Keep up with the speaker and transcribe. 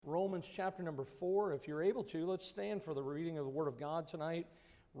Romans chapter number 4. If you're able to, let's stand for the reading of the Word of God tonight.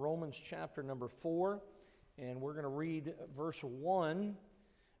 Romans chapter number 4. And we're going to read verse 1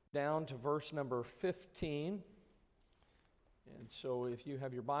 down to verse number 15. And so if you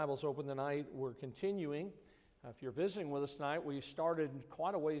have your Bibles open tonight, we're continuing. If you're visiting with us tonight, we started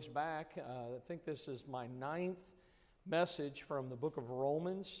quite a ways back. I think this is my 9th message from the book of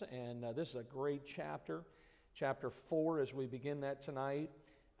Romans, and this is a great chapter. Chapter 4, as we begin that tonight.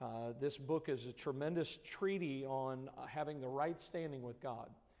 This book is a tremendous treatise on having the right standing with God.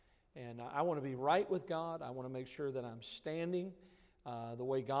 And I want to be right with God. I want to make sure that I'm standing the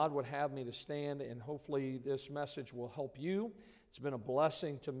way God would have me to stand, and hopefully this message will help you. It's been a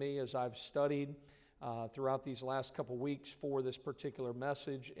blessing to me as I've studied throughout these last couple weeks for this particular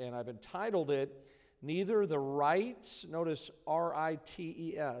message, and I've entitled it, Neither the Rites, notice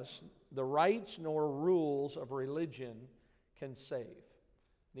R-I-T-E-S, the rites nor rules of religion can save.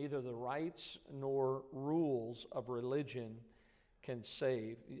 Neither the rites nor rules of religion can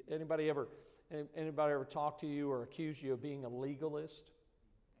save. Anybody ever talk to you or accuse you of being a legalist?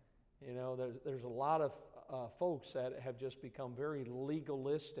 You know, there's a lot of folks that have just become very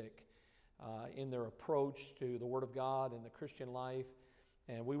legalistic in their approach to the Word of God and the Christian life.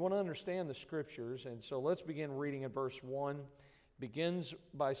 And we want to understand the Scriptures. And so let's begin reading in verse 1. Begins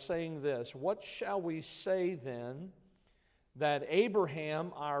by saying this, What shall we say then that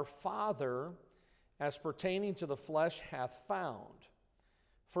Abraham our father, as pertaining to the flesh, hath found?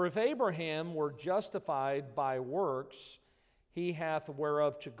 For if Abraham were justified by works, he hath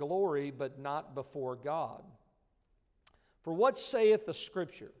whereof to glory, but not before God. For what saith the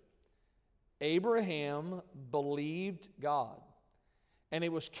Scripture? Abraham believed God, and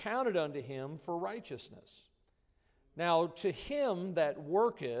it was counted unto him for righteousness. Now to him that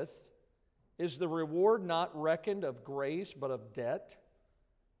worketh is the reward not reckoned of grace, but of debt.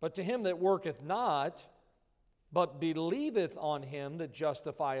 But to him that worketh not, but believeth on him that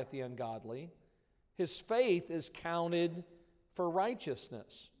justifieth the ungodly, his faith is counted for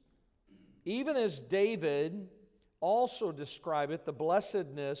righteousness. Even as David also describeth the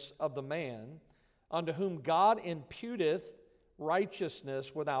blessedness of the man, unto whom God imputeth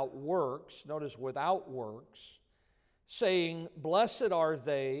righteousness without works, notice without works, saying, Blessed are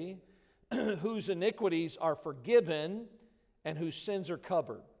they whose iniquities are forgiven and whose sins are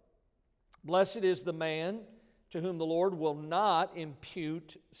covered. Blessed is the man to whom the Lord will not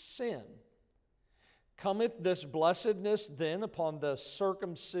impute sin. Cometh this blessedness then upon the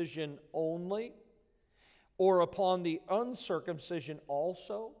circumcision only, or upon the uncircumcision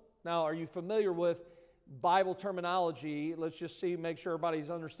also? Now, are you familiar with Bible terminology? Let's just make sure everybody's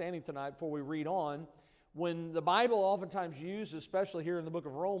understanding tonight before we read on. When the Bible oftentimes uses, especially here in the book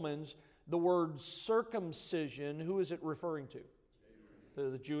of Romans, the word circumcision, who is it referring to?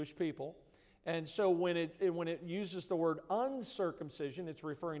 The Jewish people. And so when it uses the word uncircumcision, it's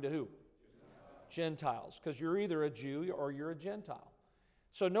referring to who? Gentiles. Because you're either a Jew or you're a Gentile.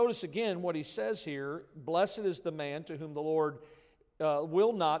 So notice again what he says here, Blessed is the man to whom the Lord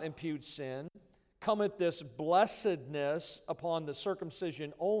will not impute sin. Cometh this blessedness upon the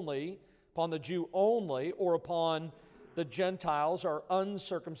circumcision only, upon the Jew only, or upon the Gentiles or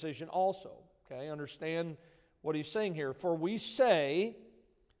uncircumcision also. Okay, understand what he's saying here. For we say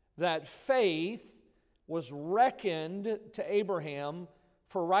that faith was reckoned to Abraham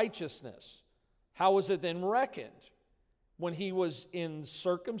for righteousness. How was it then reckoned? When he was in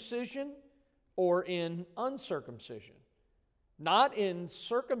circumcision or in uncircumcision? Not in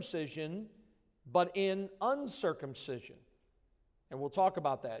circumcision, but in uncircumcision. And we'll talk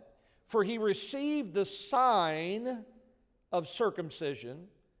about that. For he received the sign of circumcision.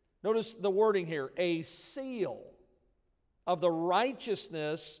 Notice the wording here, a seal of the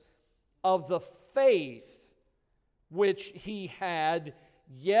righteousness of the faith which he had,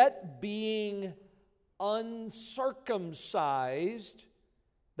 yet being uncircumcised,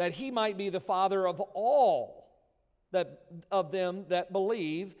 that he might be the father of all of them that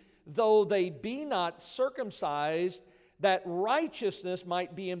believe, though they be not circumcised, that righteousness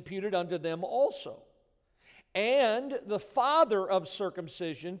might be imputed unto them also. And the father of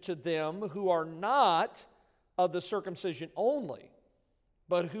circumcision to them who are not of the circumcision only,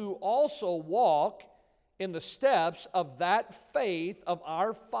 but who also walk in the steps of that faith of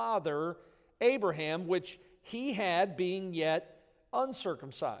our father Abraham, which he had being yet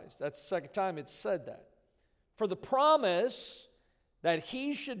uncircumcised. That's the second time it's said that. For the promise that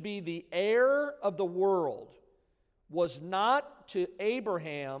he should be the heir of the world was not to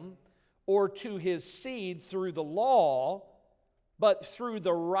Abraham or to his seed through the law, but through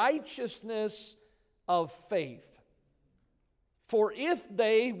the righteousness of faith. For if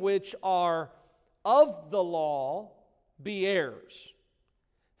they which are of the law be heirs,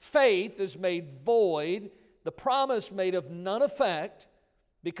 faith is made void, the promise made of none effect,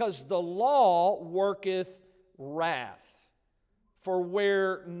 because the law worketh wrath. For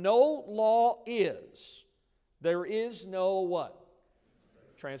where no law is, there is no what?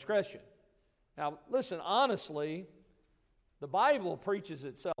 Transgression. Now, listen, honestly, the Bible preaches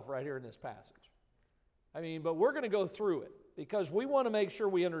itself right here in this passage. But we're going to go through it because we want to make sure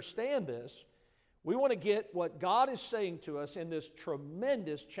we understand this. We want to get what God is saying to us in this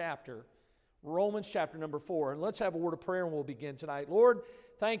tremendous chapter, Romans chapter number 4. And let's have a word of prayer and we'll begin tonight. Lord,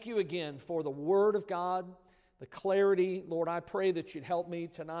 thank you again for the Word of God, the clarity. Lord, I pray that you'd help me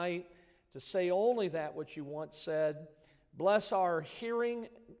tonight to say only that which you once said. Bless our hearing.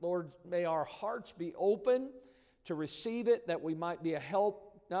 Lord, may our hearts be open to receive it, that we might be a help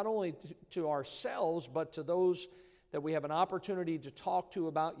not only to ourselves, but to those that we have an opportunity to talk to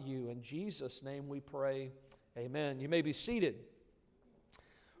about you. In Jesus' name we pray, amen. You may be seated.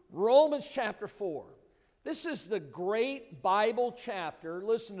 Romans chapter 4. This is the great Bible chapter,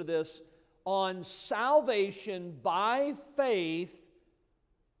 listen to this, on salvation by faith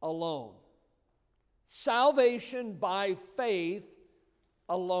alone. Salvation by faith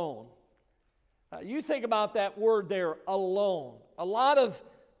alone. You think about that word there, alone. A lot of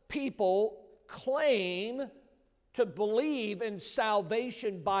people claim to believe in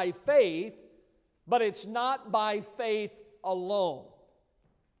salvation by faith, but it's not by faith alone.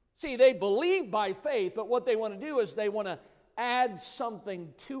 See, they believe by faith, but what they want to do is they want to add something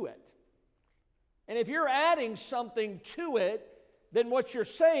to it. And if you're adding something to it, then what you're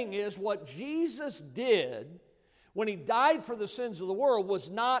saying is what Jesus did when He died for the sins of the world was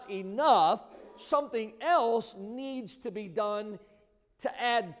not enough. Something else needs to be done to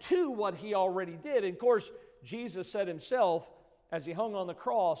add to what He already did. And of course, Jesus said Himself, as He hung on the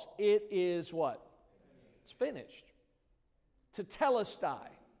cross, it is what? It's finished. Tetelestai.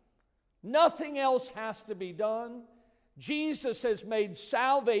 Nothing else has to be done. Jesus has made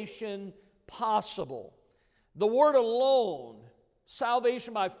salvation possible. The word alone,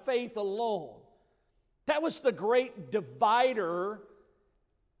 salvation by faith alone, that was the great divider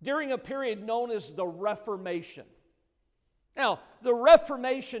during a period known as the Reformation. Now, the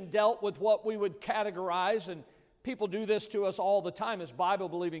Reformation dealt with what we would categorize, and people do this to us all the time as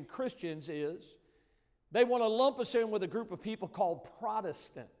Bible-believing Christians, is they want to lump us in with a group of people called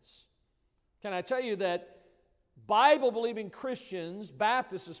Protestants. Can I tell you that Bible-believing Christians,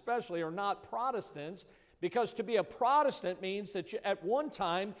 Baptists especially, are not Protestants, because to be a Protestant means that at one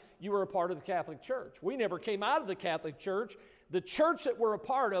time you were a part of the Catholic Church. We never came out of the Catholic Church. The church that we're a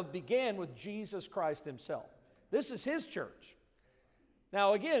part of began with Jesus Christ Himself. This is His church.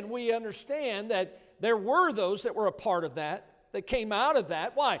 Now again, we understand that there were those that were a part of that came out of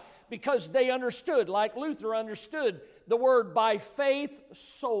that. Why? Because they understood, like Luther understood, the word by faith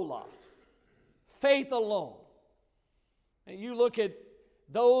sola. Faith alone. And you look at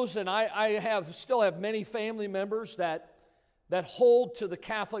those, and I still have many family members that hold to the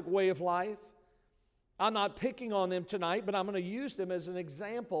Catholic way of life. I'm not picking on them tonight, but I'm going to use them as an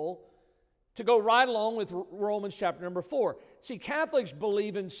example to go right along with Romans chapter number 4. See, Catholics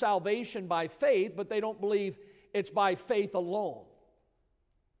believe in salvation by faith, but they don't believe it's by faith alone.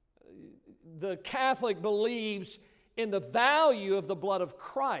 The Catholic believes in the value of the blood of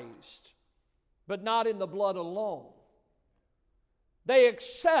Christ, but not in the blood alone. They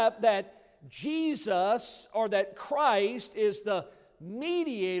accept that Jesus, or that Christ, is the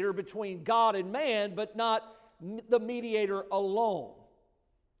mediator between God and man, but not the mediator alone.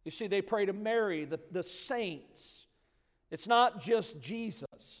 You see, they pray to Mary, the saints. It's not just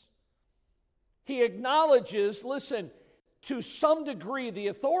Jesus. He acknowledges, listen, to some degree the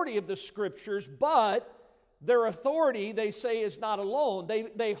authority of the Scriptures, but their authority, they say, is not alone.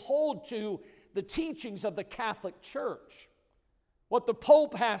 They hold to the teachings of the Catholic Church, what the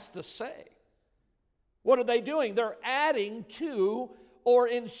Pope has to say. What are they doing? They're adding to, or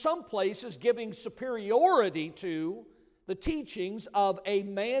in some places giving superiority to, the teachings of a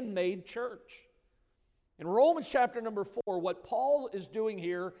man-made church. In Romans chapter number 4, what Paul is doing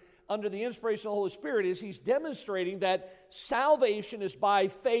here under the inspiration of the Holy Spirit is he's demonstrating that salvation is by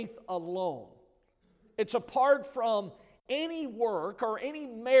faith alone. It's apart from any work or any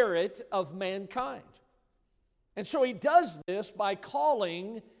merit of mankind. And so he does this by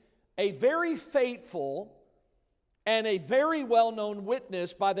calling a very faithful and a very well-known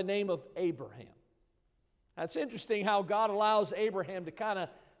witness by the name of Abraham. That's interesting how God allows Abraham to kind of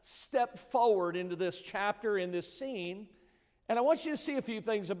step forward into this chapter, in this scene. And I want you to see a few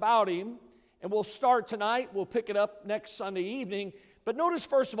things about him. And we'll start tonight. We'll pick it up next Sunday evening. But notice,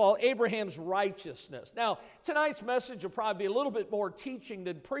 first of all, Abraham's righteousness. Now, tonight's message will probably be a little bit more teaching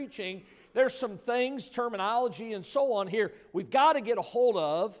than preaching. There's some things, terminology, and so on here we've got to get a hold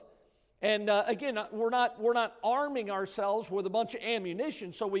of. And again, we're not arming ourselves with a bunch of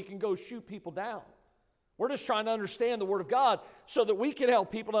ammunition so we can go shoot people down. We're just trying to understand the Word of God so that we can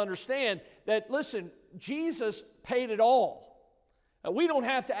help people to understand that, listen, Jesus paid it all. We don't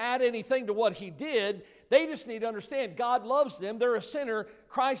have to add anything to what He did. They just need to understand God loves them. They're a sinner.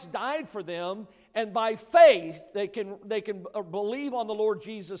 Christ died for them. And by faith, they can believe on the Lord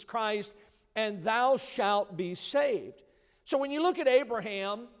Jesus Christ, and thou shalt be saved. So when you look at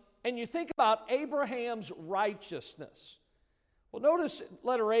Abraham and you think about Abraham's righteousness, well, notice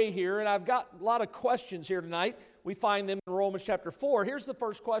letter A here, and I've got a lot of questions here tonight. We find them in Romans chapter 4. Here's the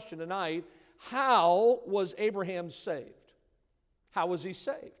first question tonight. How was Abraham saved? How was he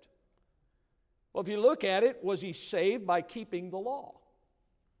saved? Well, if you look at it, was he saved by keeping the law?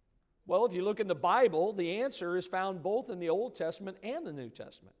 Well, if you look in the Bible, the answer is found both in the Old Testament and the New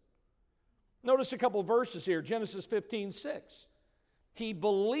Testament. Notice a couple verses here. Genesis 15:6. He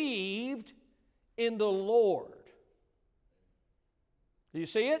believed in the Lord. Do you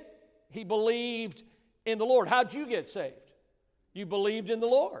see it? He believed in the Lord. How'd you get saved? You believed in the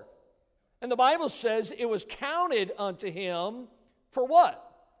Lord. And the Bible says it was counted unto him for what?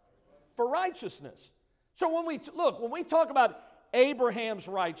 For righteousness. So when we talk about Abraham's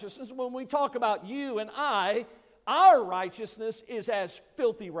righteousness, when we talk about you and I, our righteousness is as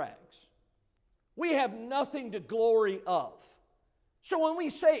filthy rags. We have nothing to glory of. So when we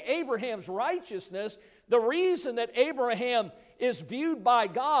say Abraham's righteousness, the reason that Abraham is viewed by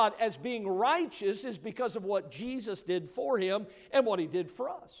God as being righteous is because of what Jesus did for him and what He did for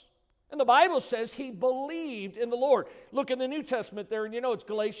us. And the Bible says he believed in the Lord. Look in the New Testament there, and you know it's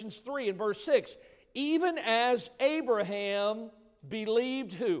Galatians 3 and verse 6. Even as Abraham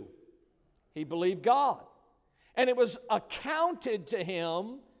believed who? He believed God. And it was accounted to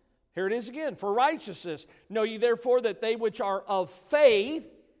him, here it is again, for righteousness. Know ye therefore that they which are of faith,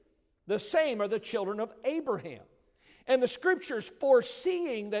 the same are the children of Abraham. And the Scriptures,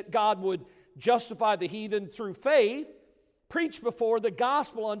 foreseeing that God would justify the heathen through faith, preached before the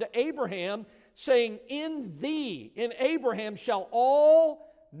gospel unto Abraham, saying, in thee, in Abraham, shall all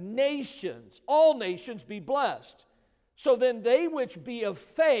nations be blessed. So then they which be of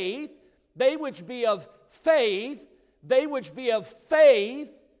faith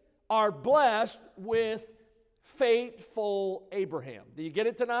are blessed with faithful Abraham. Do you get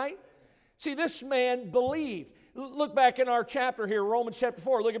it tonight? See, this man believed. Look back in our chapter here, Romans chapter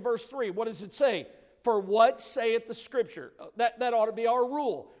 4. Look at verse 3. What does it say? For what saith the Scripture? That ought to be our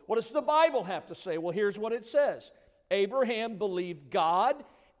rule. What does the Bible have to say? Well, here's what it says. Abraham believed God,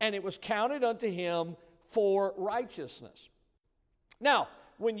 and it was counted unto him for righteousness. Now,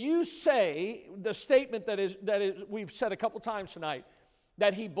 when you say the statement that is we've said a couple times tonight,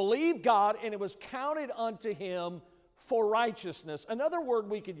 that he believed God and it was counted unto him for righteousness. Another word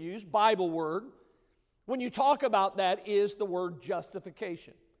we could use, Bible word, when you talk about that is the word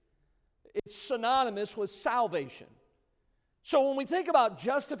justification. It's synonymous with salvation. So when we think about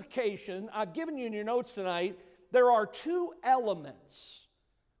justification, I've given you in your notes tonight, there are two elements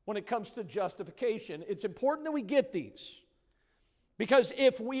when it comes to justification. It's important that we get these. Because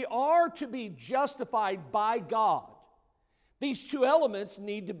if we are to be justified by God, these two elements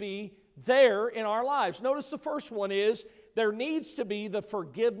need to be there in our lives. Notice the first one is there needs to be the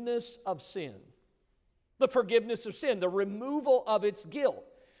forgiveness of sin. The forgiveness of sin, the removal of its guilt.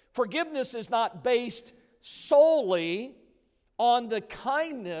 Forgiveness is not based solely on the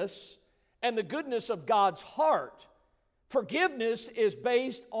kindness and the goodness of God's heart. Forgiveness is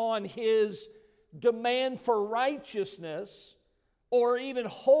based on His demand for righteousness or even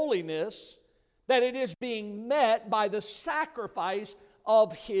holiness, that it is being met by the sacrifice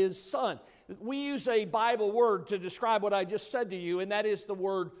of His Son. We use a Bible word to describe what I just said to you, and that is the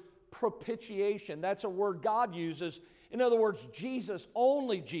word propitiation. That's a word God uses. In other words, Jesus,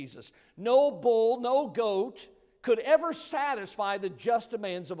 only Jesus. No bull, no goat could ever satisfy the just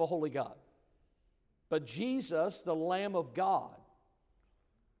demands of a holy God. But Jesus, the Lamb of God,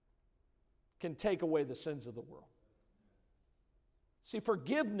 can take away the sins of the world. See,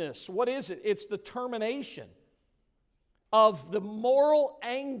 forgiveness, what is it? It's the termination of the moral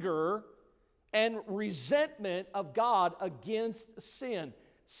anger and resentment of God against sin.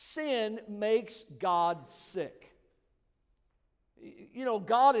 Sin makes God sick. You know,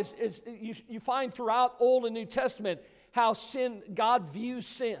 God you find throughout Old and New Testament how God views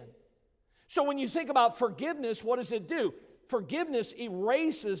sin. So when you think about forgiveness, what does it do? Forgiveness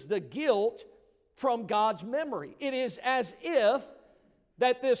erases the guilt from God's memory. It is as if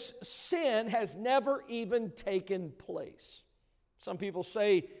that this sin has never even taken place. Some people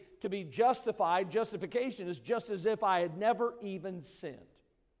say to be justified, justification is just as if I had never even sinned.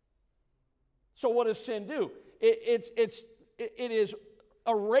 So what does sin do? It is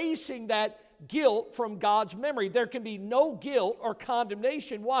erasing that guilt from God's memory. There can be no guilt or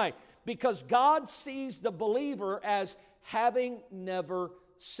condemnation. Why? Because God sees the believer as having never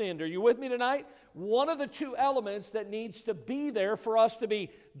sinned. Are you with me tonight? One of the two elements that needs to be there for us to be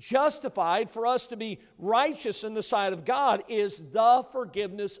justified, for us to be righteous in the sight of God, is the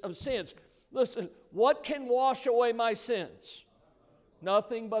forgiveness of sins. Listen, what can wash away my sins?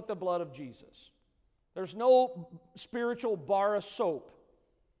 Nothing but the blood of Jesus. There's no spiritual bar of soap.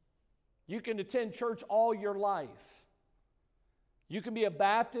 You can attend church all your life. You can be a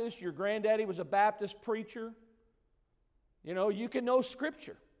Baptist. Your granddaddy was a Baptist preacher. You know, you can know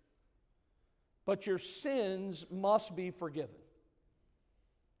Scripture. But your sins must be forgiven.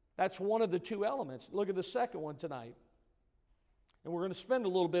 That's one of the two elements. Look at the second one tonight. And we're going to spend a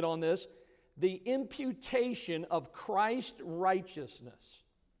little bit on this. The imputation of Christ's righteousness.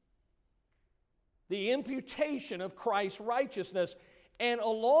 The imputation of Christ's righteousness. And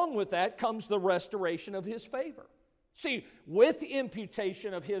along with that comes the restoration of His favor. See, with the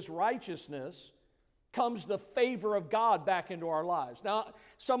imputation of His righteousness comes the favor of God back into our lives. Now,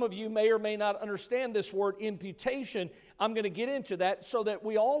 some of you may or may not understand this word imputation. I'm going to get into that so that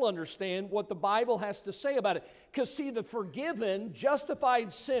we all understand what the Bible has to say about it. Because see, the forgiven,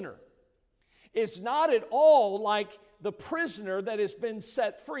 justified sinner is not at all like the prisoner that has been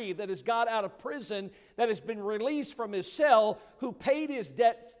set free, that has got out of prison, that has been released from his cell, who paid his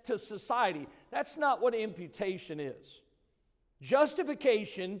debt to society. That's not what imputation is.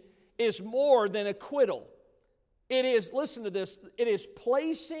 Justification is more than acquittal. It is, listen to this, it is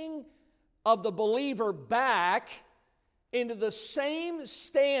placing of the believer back into the same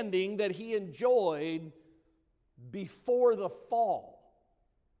standing that he enjoyed before the fall.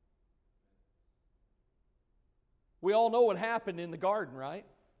 We all know what happened in the garden, right?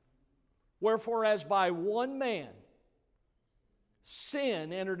 Wherefore, as by one man,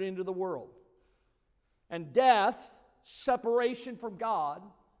 sin entered into the world, and death, separation from God,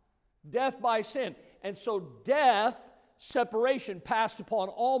 death by sin. And so death, separation passed upon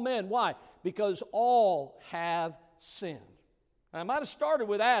all men. Why? Because all have sinned. I might have started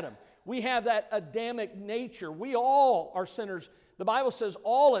with Adam. We have that Adamic nature. We all are sinners. The Bible says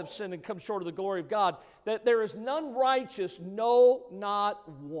all have sinned and come short of the glory of God, that there is none righteous, no, not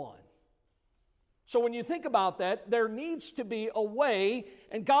one. So when you think about that, there needs to be a way,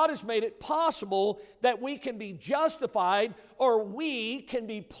 and God has made it possible that we can be justified, or we can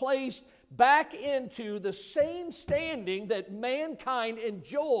be placed back into the same standing that mankind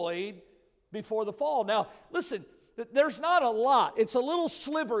enjoyed before the fall. Now, listen, there's not a lot. It's a little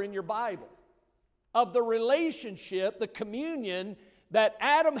sliver in your Bible of the relationship, the communion that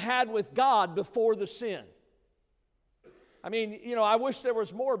Adam had with God before the sin. I mean, you know, I wish there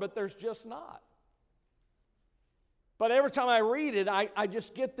was more, but there's just not. But every time I read it, I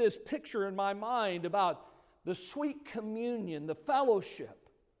just get this picture in my mind about the sweet communion, the fellowship.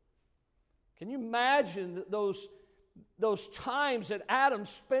 Can you imagine those times that Adam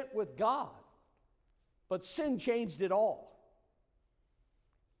spent with God? But sin changed it all.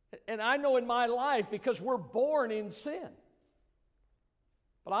 And I know in my life, because we're born in sin.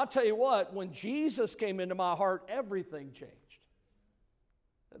 But I'll tell you what, when Jesus came into my heart, everything changed.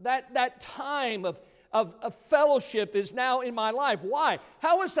 That time of fellowship is now in my life. Why?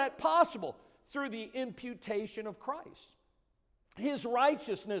 How is that possible? Through the imputation of Christ. His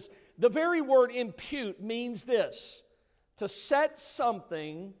righteousness. The very word impute means this: to set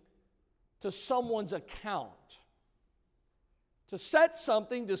something to someone's account. To set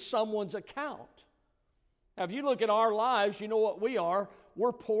something to someone's account. Now, if you look at our lives, you know what we are.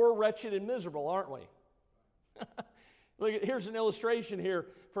 We're poor, wretched, and miserable, aren't we? Look, here's an illustration here.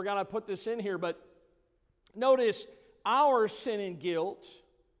 Forgot I put this in here, but notice our sin and guilt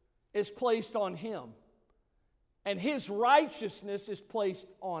is placed on Him, and His righteousness is placed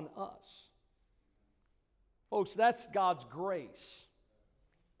on us. Folks, that's God's grace.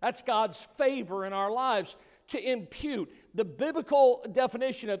 That's God's favor in our lives to impute. The biblical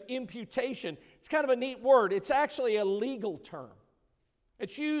definition of imputation, it's kind of a neat word. It's actually a legal term.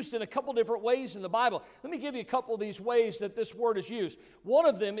 It's used in a couple different ways in the Bible. Let me give you a couple of these ways that this word is used. One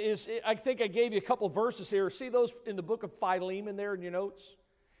of them is, I think I gave you a couple verses here. See those in the book of Philemon there in your notes?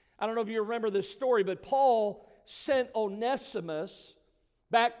 I don't know if you remember this story, but Paul sent Onesimus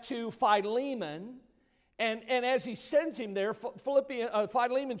back to Philemon, And as he sends him there,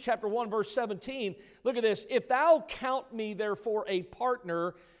 Philemon chapter 1, verse 17, look at this. If thou count me therefore a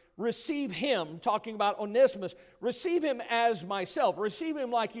partner, receive him, talking about Onesimus, receive him as myself. Receive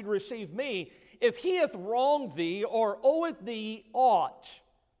him like you'd receive me. If he hath wronged thee or oweth thee aught,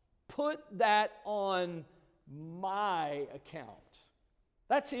 put that on my account.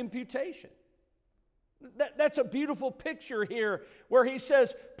 That's imputation. That's a beautiful picture here where he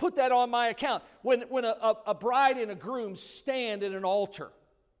says, put that on my account. When a bride and a groom stand at an altar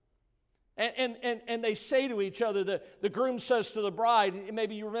and they say to each other, the groom says to the bride,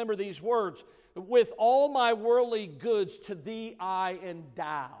 maybe you remember these words, with all my worldly goods to thee I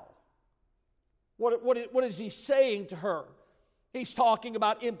endow. What is he saying to her? He's talking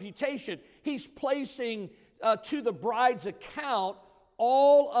about imputation. He's placing to the bride's account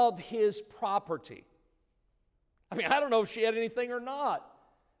all of his property. I mean, I don't know if she had anything or not.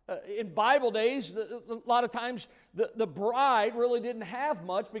 In Bible days, a lot of times the bride really didn't have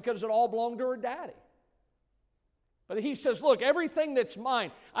much because it all belonged to her daddy. But he says, look, everything that's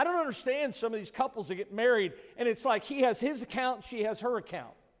mine. I don't understand some of these couples that get married, and it's like he has his account, she has her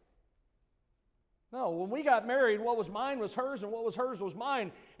account. No, when we got married, what was mine was hers, and what was hers was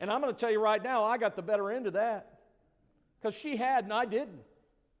mine. And I'm going to tell you right now, I got the better end of that. Because she had and I didn't.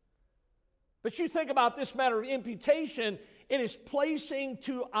 But you think about this matter of imputation, it is placing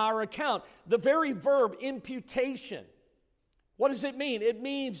to our account. The very verb, imputation. What does it mean? It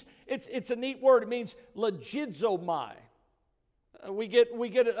means, it's a neat word, it means legizomai. We get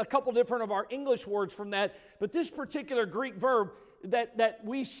a couple different of our English words from that, but this particular Greek verb, that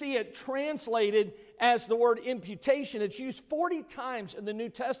we see it translated as the word imputation, it's used 40 times in the New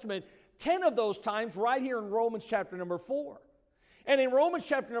Testament, 10 of those times right here in Romans chapter number 4. And in Romans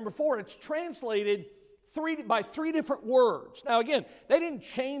chapter number 4, it's translated by three different words. Now again, they didn't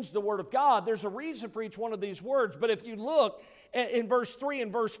change the Word of God. There's a reason for each one of these words. But if you look in verse 3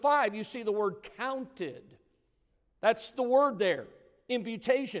 and verse 5, you see the word counted. That's the word there,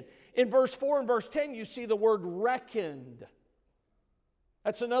 imputation. In verse 4 and verse 10, you see the word reckoned.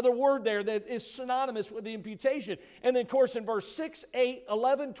 That's another word there that is synonymous with the imputation. And then, of course, in verse 6, 8,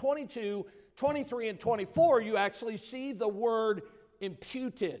 11, 22, 23, and 24, you actually see the word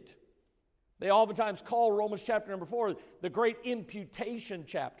imputed. They oftentimes call Romans chapter number 4 the great imputation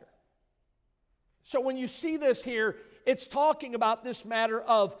chapter. So when you see this here, it's talking about this matter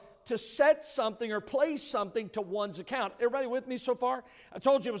of to set something or place something to one's account. Everybody with me so far? I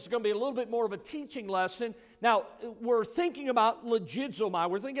told you it was going to be a little bit more of a teaching lesson. Now, we're thinking about legizomai.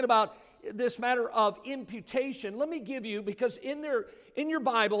 We're thinking about this matter of imputation. Let me give you, because in your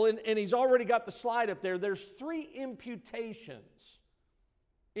Bible, and he's already got the slide up there, there's 3 imputations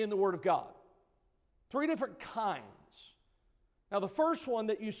in the Word of God. 3 different kinds. Now, the first one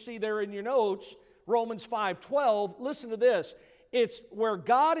that you see there in your notes, Romans 5:12, listen to this. It's where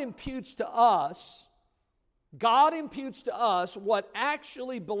God imputes to us what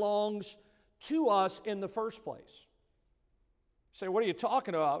actually belongs to us in the first place. You say, what are you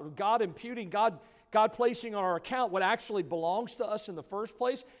talking about? God imputing, God placing on our account what actually belongs to us in the first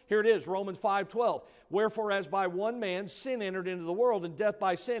place? Here it is, Romans 5:12. Wherefore, as by one man sin entered into the world, and death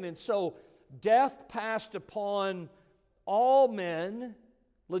by sin, and so death passed upon all men,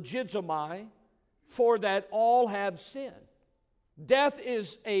 legizomai, for that all have sinned. Death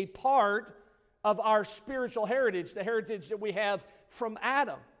is a part of our spiritual heritage, the heritage that we have from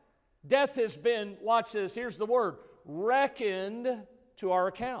Adam. Death has been, watch this, here's the word, reckoned to our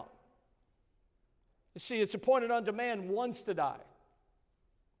account. You see, it's appointed unto man once to die.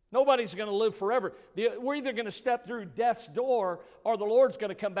 Nobody's going to live forever. We're either going to step through death's door or the Lord's going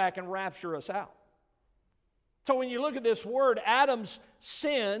to come back and rapture us out. So when you look at this word, Adam's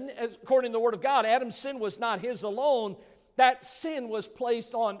sin, according to the Word of God, Adam's sin was not his alone. That sin was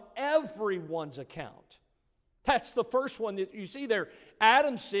placed on everyone's account. That's the first one that you see there.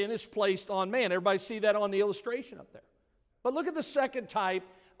 Adam's sin is placed on man. Everybody see that on the illustration up there. But look at the second type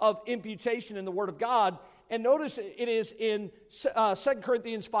of imputation in the Word of God. And notice it is in 2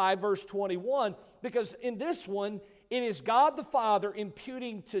 Corinthians 5, verse 21, because in this one, it is God the Father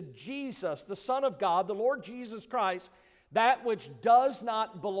imputing to Jesus, the Son of God, the Lord Jesus Christ, that which does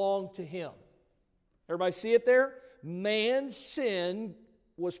not belong to Him. Everybody see it there? Man's sin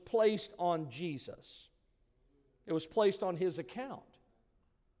was placed on Jesus. It was placed on His account.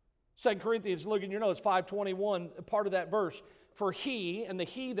 2 Corinthians, look in your notes, 5:21, part of that verse. For He, and the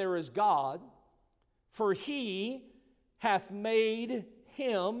He there is God, for He hath made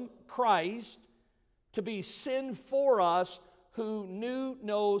Him, Christ, to be sin for us who knew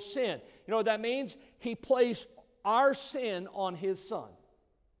no sin. You know what that means? He placed our sin on His Son.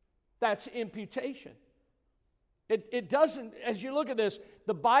 That's imputation. It doesn't, as you look at this,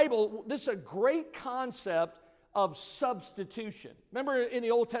 the Bible, this is a great concept of substitution. Remember in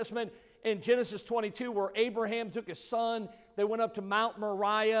the Old Testament, in Genesis 22, where Abraham took his son, they went up to Mount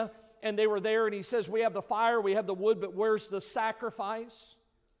Moriah, and they were there, and he says, we have the fire, we have the wood, but where's the sacrifice?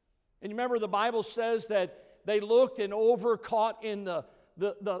 And you remember the Bible says that they looked, and over caught in the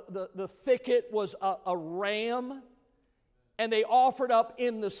thicket was a ram, and they offered up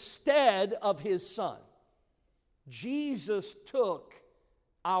in the stead of his son. Jesus took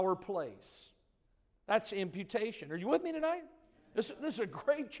our place. That's imputation. Are you with me tonight? This is a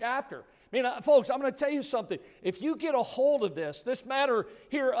great chapter. I mean, folks, I'm going to tell you something. If you get a hold of this matter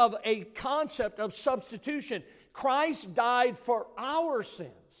here of a concept of substitution, Christ died for our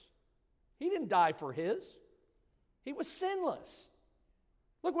sins. He didn't die for his. He was sinless.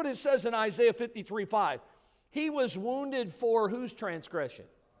 Look what it says in Isaiah 53:5. He was wounded for whose transgression?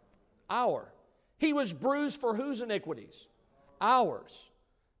 Our. He was bruised for whose iniquities? Ours.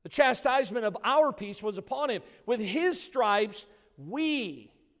 The chastisement of our peace was upon him. With his stripes, we're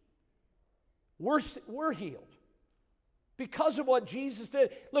healed. Because of what Jesus did.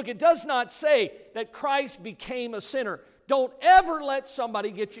 Look, it does not say that Christ became a sinner. Don't ever let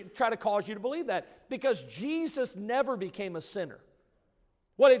somebody try to cause you to believe that, because Jesus never became a sinner.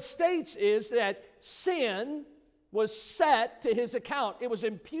 What it states is that sin was set to his account. It was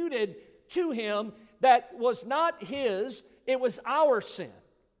imputed to him that was not his, it was our sin.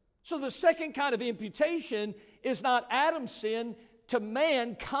 So the second kind of imputation is not Adam's sin to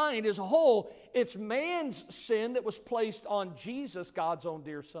mankind as a whole. It's man's sin that was placed on Jesus, God's own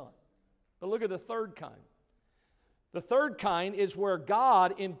dear Son. But look at the third kind. The third kind is where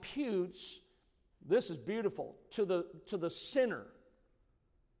God imputes, this is beautiful, to the sinner,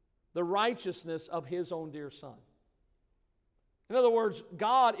 the righteousness of his own dear Son. In other words,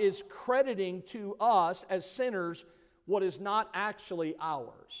 God is crediting to us as sinners what is not actually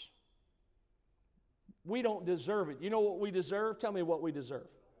ours. We don't deserve it. You know what we deserve? Tell me what we deserve.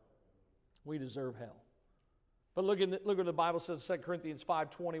 We deserve hell. But look what the Bible says in 2 Corinthians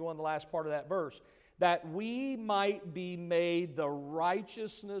 5:21, the last part of that verse, that we might be made the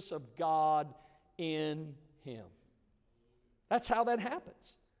righteousness of God in him. That's how that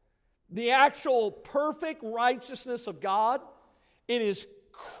happens. The actual perfect righteousness of God, it is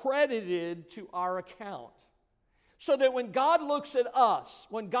credited to our account. So that when God looks at us,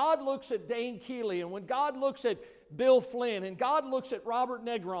 when God looks at Dane Keeley, and when God looks at Bill Flynn, and God looks at Robert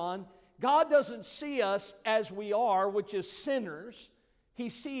Negron, God doesn't see us as we are, which is sinners. He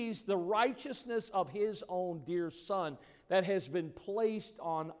sees the righteousness of his own dear Son that has been placed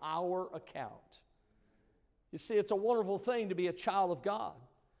on our account. You see, it's a wonderful thing to be a child of God.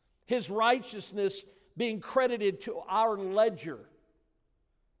 His righteousness being credited to our ledger.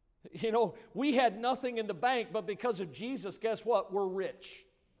 You know, we had nothing in the bank, but because of Jesus, guess what? We're rich.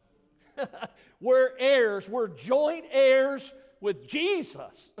 We're heirs. We're joint heirs with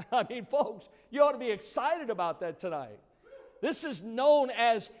Jesus. I mean, folks, you ought to be excited about that tonight. This is known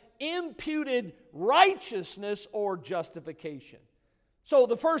as imputed righteousness or justification. So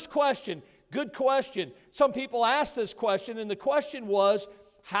the first question, good question. Some people ask this question, and the question was,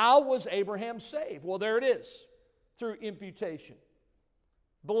 how was Abraham saved? Well, there it is, through imputation.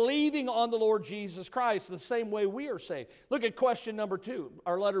 Believing on the Lord Jesus Christ the same way we are saved. Look at question number 2,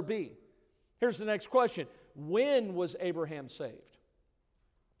 our letter B. Here's the next question. When was Abraham saved?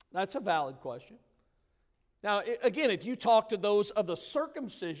 That's a valid question. Now, again, if you talk to those of the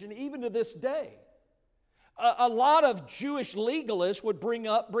circumcision, even to this day, a lot of Jewish legalists would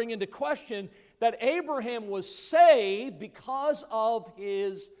bring into question that Abraham was saved because of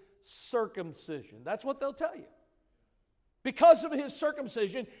his circumcision. That's what they'll tell you. Because of his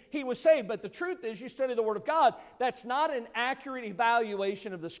circumcision, he was saved. But the truth is, you study the Word of God, that's not an accurate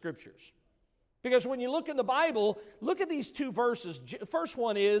evaluation of the Scriptures. Because when you look in the Bible, look at these two verses. The first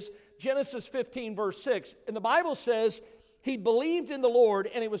one is Genesis 15, verse 6. And the Bible says, he believed in the Lord,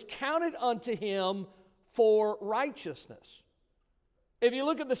 and it was counted unto him for righteousness. If you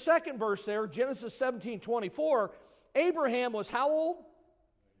look at the second verse there, Genesis 17, 24, Abraham was how old?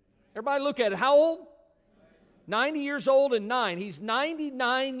 Everybody look at it. How old? 90 years old and 9. He's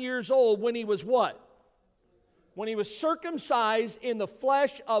 99 years old when he was what? When he was circumcised in the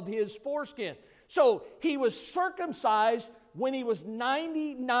flesh of his foreskin. So he was circumcised when he was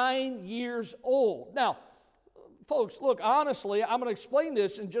 99 years old. Now, folks, look, honestly, I'm going to explain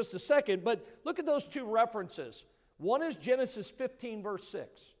this in just a second, but look at those two references. One is Genesis 15, verse 6.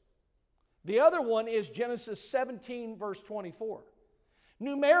 The other one is Genesis 17, verse 24.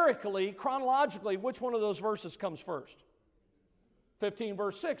 Numerically, chronologically, which one of those verses comes first? 15,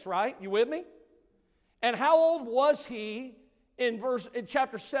 verse 6, right? You with me? And how old was he in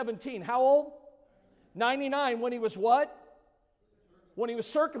chapter 17? How old? 99 when he was what? When he was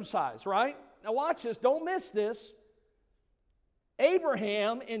circumcised, right? Now watch this. Don't miss this.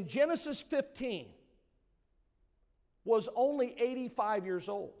 Abraham in Genesis 15 was only 85 years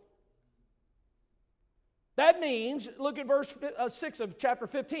old. That means, look at verse 6 of chapter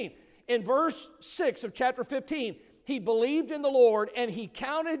 15. In verse 6 of chapter 15, he believed in the Lord and he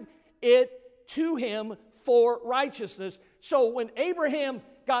counted it to him for righteousness. So when Abraham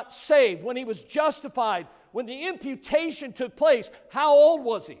got saved, when he was justified, when the imputation took place, how old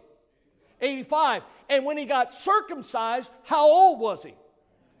was he? 85. And when he got circumcised, how old was he?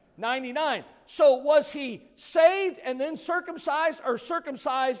 99. So was he saved and then circumcised, or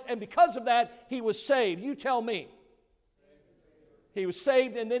circumcised and because of that he was saved? You tell me. He was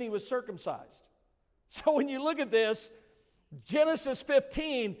saved and then he was circumcised. So when you look at this, Genesis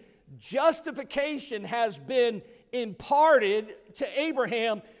 15, justification has been imparted to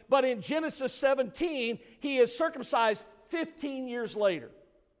Abraham, but in Genesis 17, he is circumcised 15 years later.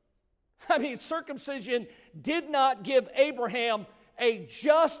 I mean, circumcision did not give Abraham a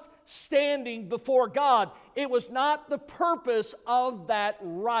just standing before God. It was not the purpose of that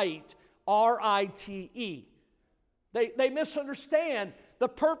rite, R-I-T-E. They misunderstand the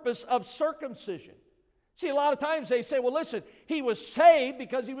purpose of circumcision. See, a lot of times they say, well, listen, he was saved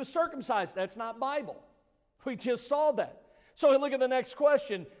because he was circumcised. That's not Bible. We just saw that. So look at the next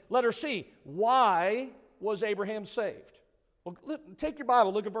question, letter C. Why was Abraham saved? Well, take your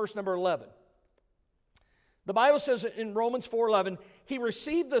Bible, look at verse number 11. The Bible says in Romans 4:11, he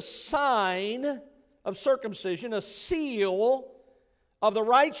received the sign of circumcision, a seal of the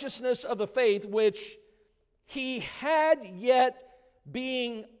righteousness of the faith, which he had yet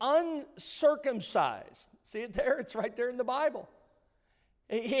being uncircumcised. See it there? It's right there in the Bible.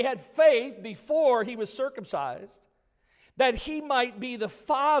 He had faith before he was circumcised, that he might be the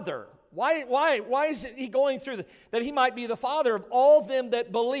father. Why is he going through that he might be the father of all them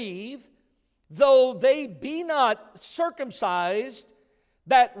that believe, though they be not circumcised,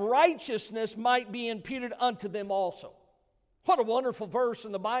 that righteousness might be imputed unto them also. What a wonderful verse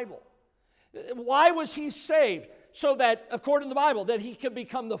in the Bible. Why was he saved? So that, according to the Bible, that he could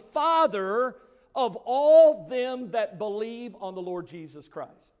become the father of all them that believe on the Lord Jesus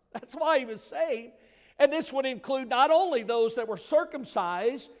Christ. That's why he was saved. And this would include not only those that were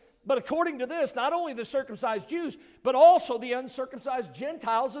circumcised, but according to this, not only the circumcised Jews, but also the uncircumcised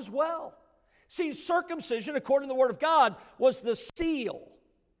Gentiles as well. See, circumcision, according to the Word of God, was the seal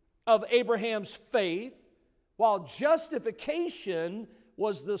of Abraham's faith, while justification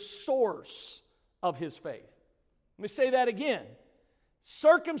was the source of his faith. Let me say that again.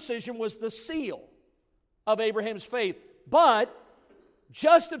 Circumcision was the seal of Abraham's faith, but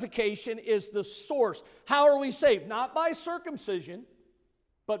justification is the source. How are we saved? Not by circumcision,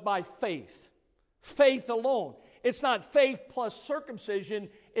 but by faith. Faith alone. It's not faith plus circumcision,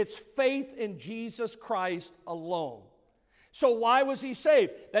 it's faith in Jesus Christ alone. So why was he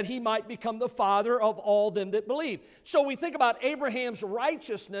saved? That he might become the father of all them that believe. So we think about Abraham's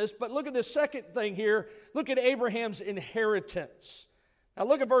righteousness, but look at the second thing here. Look at Abraham's inheritance. Now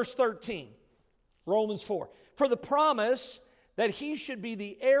look at verse 13, Romans 4. For the promise that he should be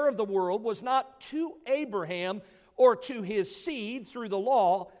the heir of the world was not to Abraham or to his seed through the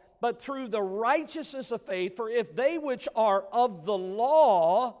law, but through the righteousness of faith. For if they which are of the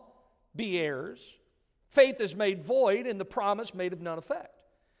law be heirs, faith is made void, and the promise made of none effect.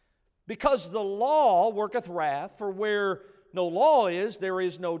 Because the law worketh wrath, for where no law is, there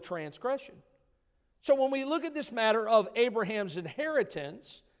is no transgression. So when we look at this matter of Abraham's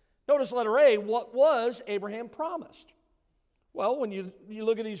inheritance, notice letter A, what was Abraham promised? Well, when you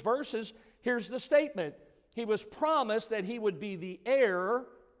look at these verses, here's the statement. He was promised that he would be the heir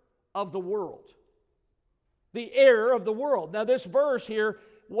of the world. The heir of the world. Now this verse here,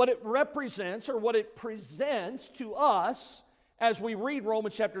 what it represents or what it presents to us as we read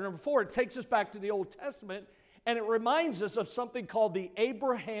Romans chapter number 4, it takes us back to the Old Testament and it reminds us of something called the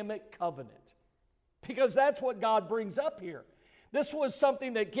Abrahamic covenant. Because that's what God brings up here. This was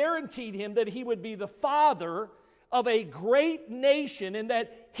something that guaranteed him that he would be the father of a great nation and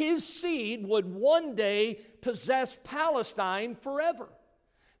that his seed would one day possess Palestine forever.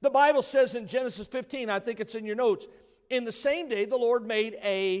 The Bible says in Genesis 15, I think it's in your notes, in the same day the Lord made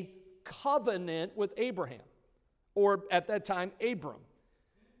a covenant with Abraham, or at that time Abram,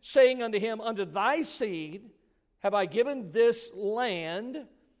 saying unto him, unto thy seed have I given this land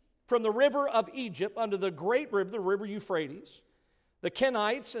from the river of Egypt unto the great river, the river Euphrates, the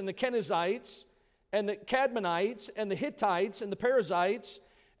Kenites and the Kenizzites and the Cadmonites and the Hittites and the Perizzites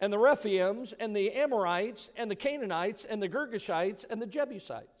and the Rephaims, and the Amorites, and the Canaanites, and the Girgashites, and the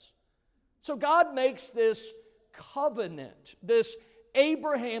Jebusites. So God makes this covenant, this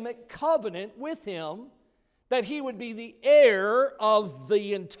Abrahamic covenant with him, that he would be the heir of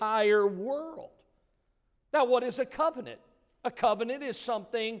the entire world. Now, what is a covenant? A covenant is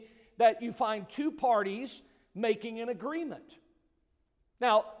something that you find two parties making an agreement.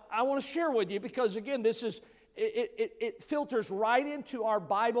 Now, I want to share with you because, again, this is it filters right into our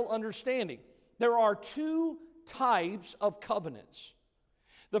Bible understanding. There are two types of covenants.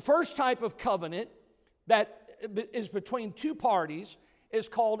 The first type of covenant that is between two parties is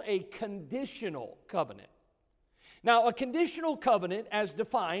called a conditional covenant. Now, a conditional covenant, as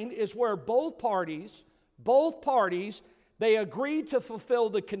defined, is where both parties, they agree to fulfill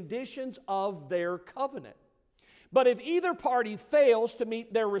the conditions of their covenant. But if either party fails to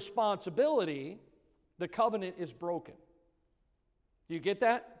meet their responsibility, the covenant is broken. Do you get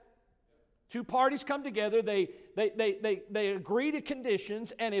that? Two parties come together, they agree to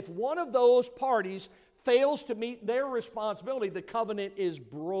conditions, and if one of those parties fails to meet their responsibility, the covenant is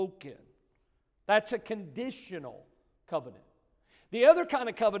broken. That's a conditional covenant. The other kind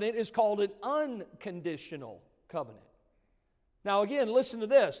of covenant is called an unconditional covenant. Now again, listen to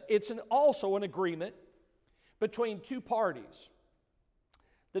this. It's also an agreement between two parties.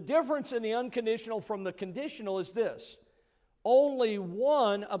 The difference in the unconditional from the conditional is this: only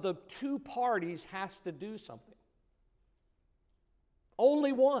one of the two parties has to do something.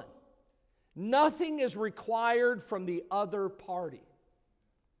 Only one. Nothing is required from the other party.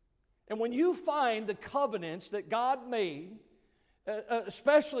 And when you find the covenants that God made,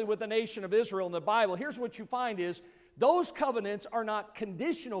 especially with the nation of Israel in the Bible, here's what you find is those covenants are not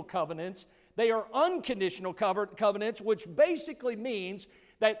conditional covenants. They are unconditional covenants, which basically means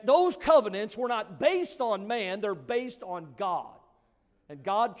that those covenants were not based on man, they're based on God. And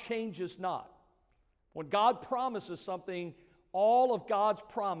God changes not. When God promises something, all of God's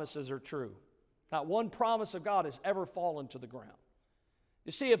promises are true. Not one promise of God has ever fallen to the ground.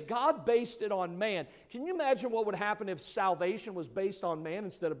 You see, if God based it on man, can you imagine what would happen if salvation was based on man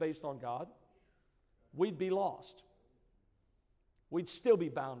instead of based on God? We'd be lost. We'd still be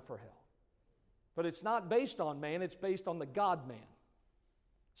bound for hell. But it's not based on man, it's based on the God-man.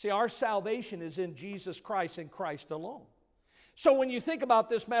 See, our salvation is in Jesus Christ and Christ alone. So when you think about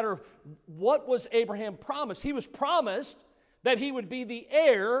this matter of what was Abraham promised, he was promised that he would be the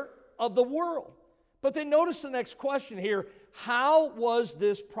heir of the world. But then notice the next question here. How was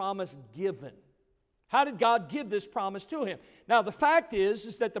this promise given? How did God give this promise to him? Now, the fact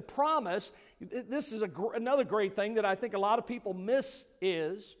is that the promise, this is another great thing that I think a lot of people miss,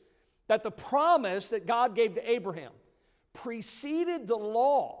 is that the promise that God gave to Abraham preceded the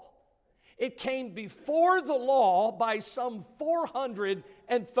law. It came before the law by some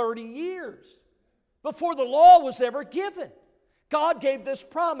 430 years, before the law was ever given. God gave this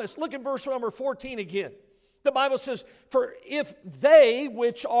promise. Look at verse number 14 again. The Bible says, for if they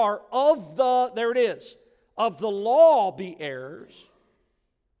which are of the law be heirs,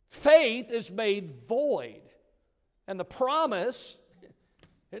 faith is made void. And the promise,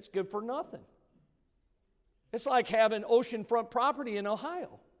 it's good for nothing. It's like having oceanfront property in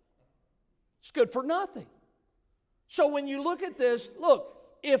Ohio. It's good for nothing. So when you look at this, look,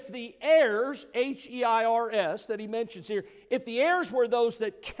 if the heirs, H-E-I-R-S, that he mentions here, if the heirs were those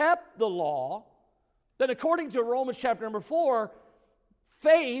that kept the law, then according to Romans chapter number 4,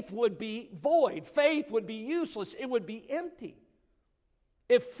 faith would be void. Faith would be useless. It would be empty.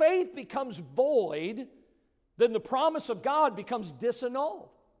 If faith becomes void, then the promise of God becomes disannulled.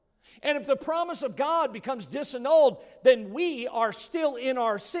 And if the promise of God becomes disannulled, then we are still in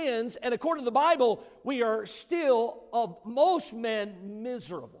our sins, and according to the Bible, we are still, of most men,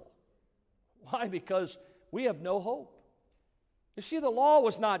 miserable. Why? Because we have no hope. You see, the law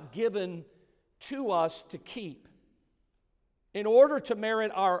was not given to us to keep in order to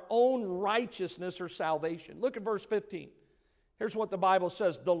merit our own righteousness or salvation. Look at verse 15. Here's what the Bible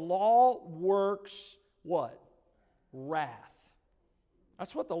says. The law works what? Wrath.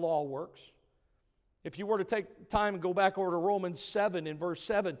 That's what the law works. If you were to take time and go back over to Romans 7 in verse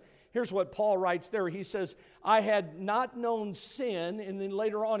 7, here's what Paul writes there. He says, I had not known sin, and then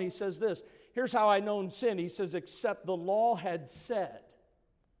later on he says this. Here's how I known sin. He says, except the law had said,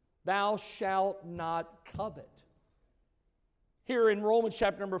 thou shalt not covet. Here in Romans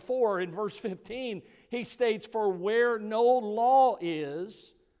chapter number 4, in verse 15, he states, for where no law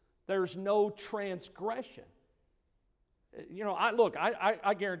is, there's no transgression. You know,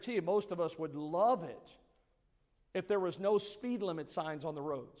 I guarantee you most of us would love it if there was no speed limit signs on the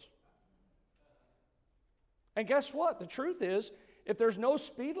roads. And guess what? The truth is If there's no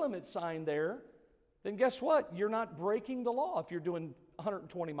speed limit sign there, then guess what? You're not breaking the law if you're doing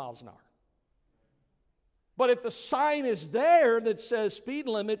 120 miles an hour. But if the sign is there that says speed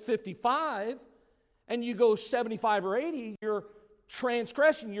limit 55 and you go 75 or 80, you're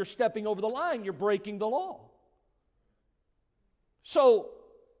transgressing, you're stepping over the line, you're breaking the law. So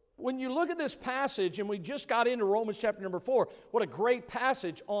when you look at this passage, and we just got into Romans chapter number 4, what a great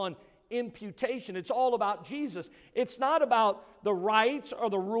passage on imputation. It's all about Jesus. It's not about the rites or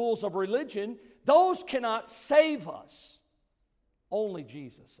the rules of religion. Those cannot save us. Only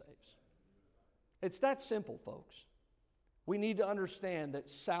Jesus saves. It's that simple, folks. We need to understand that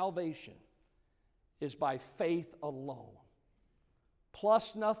salvation is by faith alone.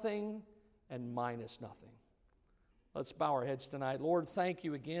 Plus nothing and minus nothing. Let's bow our heads tonight. Lord, thank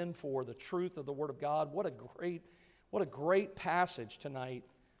you again for the truth of the Word of God. What a great passage tonight.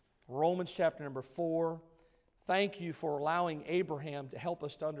 Romans chapter number 4. Thank you for allowing Abraham to help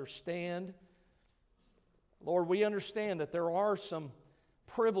us to understand. Lord, we understand that there are some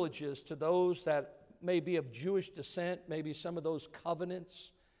privileges to those that may be of Jewish descent, maybe some of those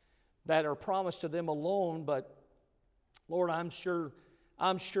covenants that are promised to them alone, but Lord, I'm sure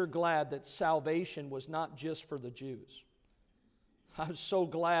glad that salvation was not just for the Jews. I'm so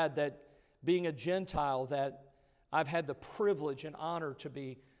glad that being a Gentile, that I've had the privilege and honor to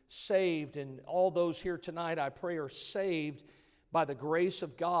be saved, and all those here tonight, I pray, are saved by the grace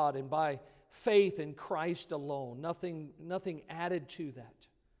of God and by faith in Christ alone. Nothing added to that.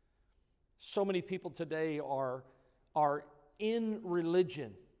 So many people today are in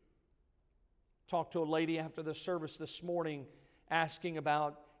religion. Talked to a lady after the service this morning asking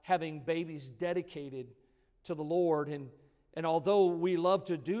about having babies dedicated to the Lord. And although we love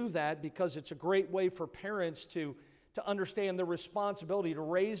to do that because it's a great way for parents to understand the responsibility to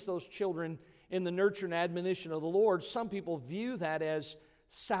raise those children in the nurture and admonition of the Lord, some people view that as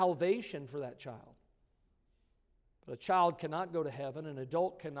salvation for that child. But a child cannot go to heaven, an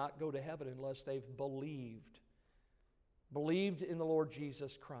adult cannot go to heaven unless they've believed in the Lord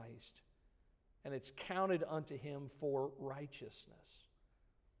Jesus Christ, and it's counted unto him for righteousness.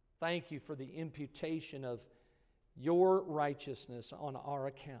 Thank you for the imputation of your righteousness on our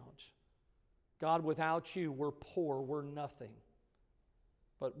account. God, without you, we're poor, we're nothing.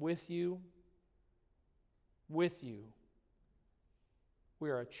 But with you, we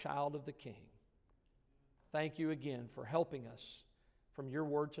are a child of the King. Thank you again for helping us from your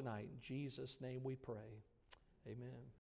word tonight. In Jesus' name we pray. Amen.